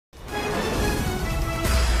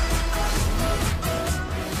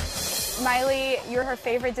Miley, you're her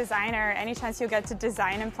favorite designer. Any chance you'll get to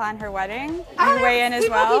design and plan her wedding? You weigh in as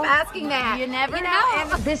well? People keep asking that. You never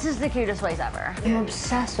know. This is the cutest place ever. I'm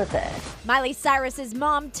obsessed with it. Miley Cyrus's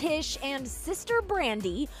mom, Tish, and sister,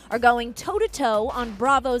 Brandy, are going toe-to-toe on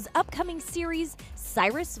Bravo's upcoming series,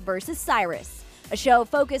 Cyrus vs. Cyrus, a show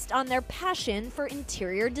focused on their passion for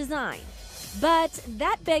interior design. But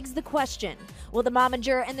that begs the question, will the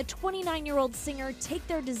momager and the 29-year-old singer take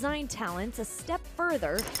their design talents a step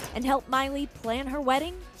further and help Miley plan her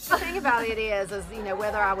wedding? The thing about it is, you know,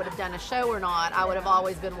 whether I would have done a show or not, I would have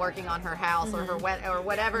always been working on her house or her or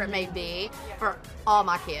whatever it may be for all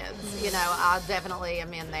my kids. You know, I definitely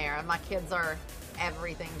am in there. My kids are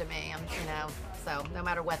everything to me. You know, so no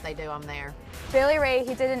matter what they do, I'm there. Billy Ray,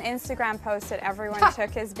 he did an Instagram post that everyone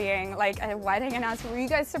took as being like a wedding announcement. Were you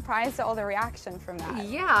guys surprised at all the reaction from that?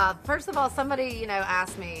 Yeah. First of all, somebody, you know,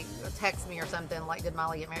 asked me, text me or something, like, did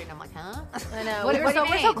Miley get married? And I'm like, huh? I know. What do you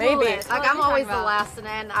mean? Maybe. Like, I'm always the last, and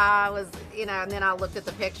then I was, you know, and then I looked at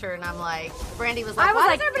the picture and I'm like, Brandy was like,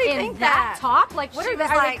 why does everybody think that? Top? Like, what She are was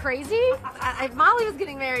they like, crazy? If Molly was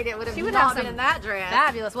getting married, it would have She not been in that dress.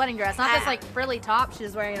 Fabulous wedding dress, not this like frilly top she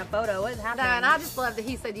was wearing in a photo. What is happening? No, and I just love that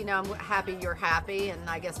he said, you know, I'm happy you're happy, and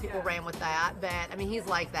I guess people ran with that. But I mean, he's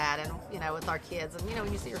like that, and you know, with our kids, and you know,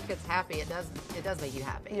 when you see your kids happy, it does make you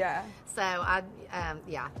happy. Yeah. So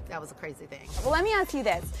yeah, that was a crazy thing. Well, let me ask you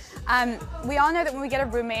this. We all know that when we get a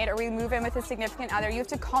roommate or we move in with a significant other, you have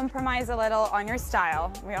to compromise a little on your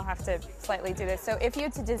style. We all have to slightly do this. So if you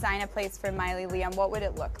had to design a place for Miley, Liam, what would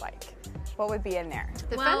it look like? What would be in there?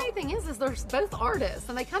 The funny thing is they're both artists,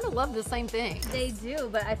 and they kind of love the same thing. They do,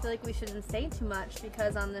 but I feel like we shouldn't say too much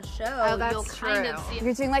because on the show, Oh, that's you'll kind true. of see.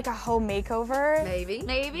 You're doing like a home makeover? Maybe.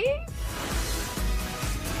 Maybe.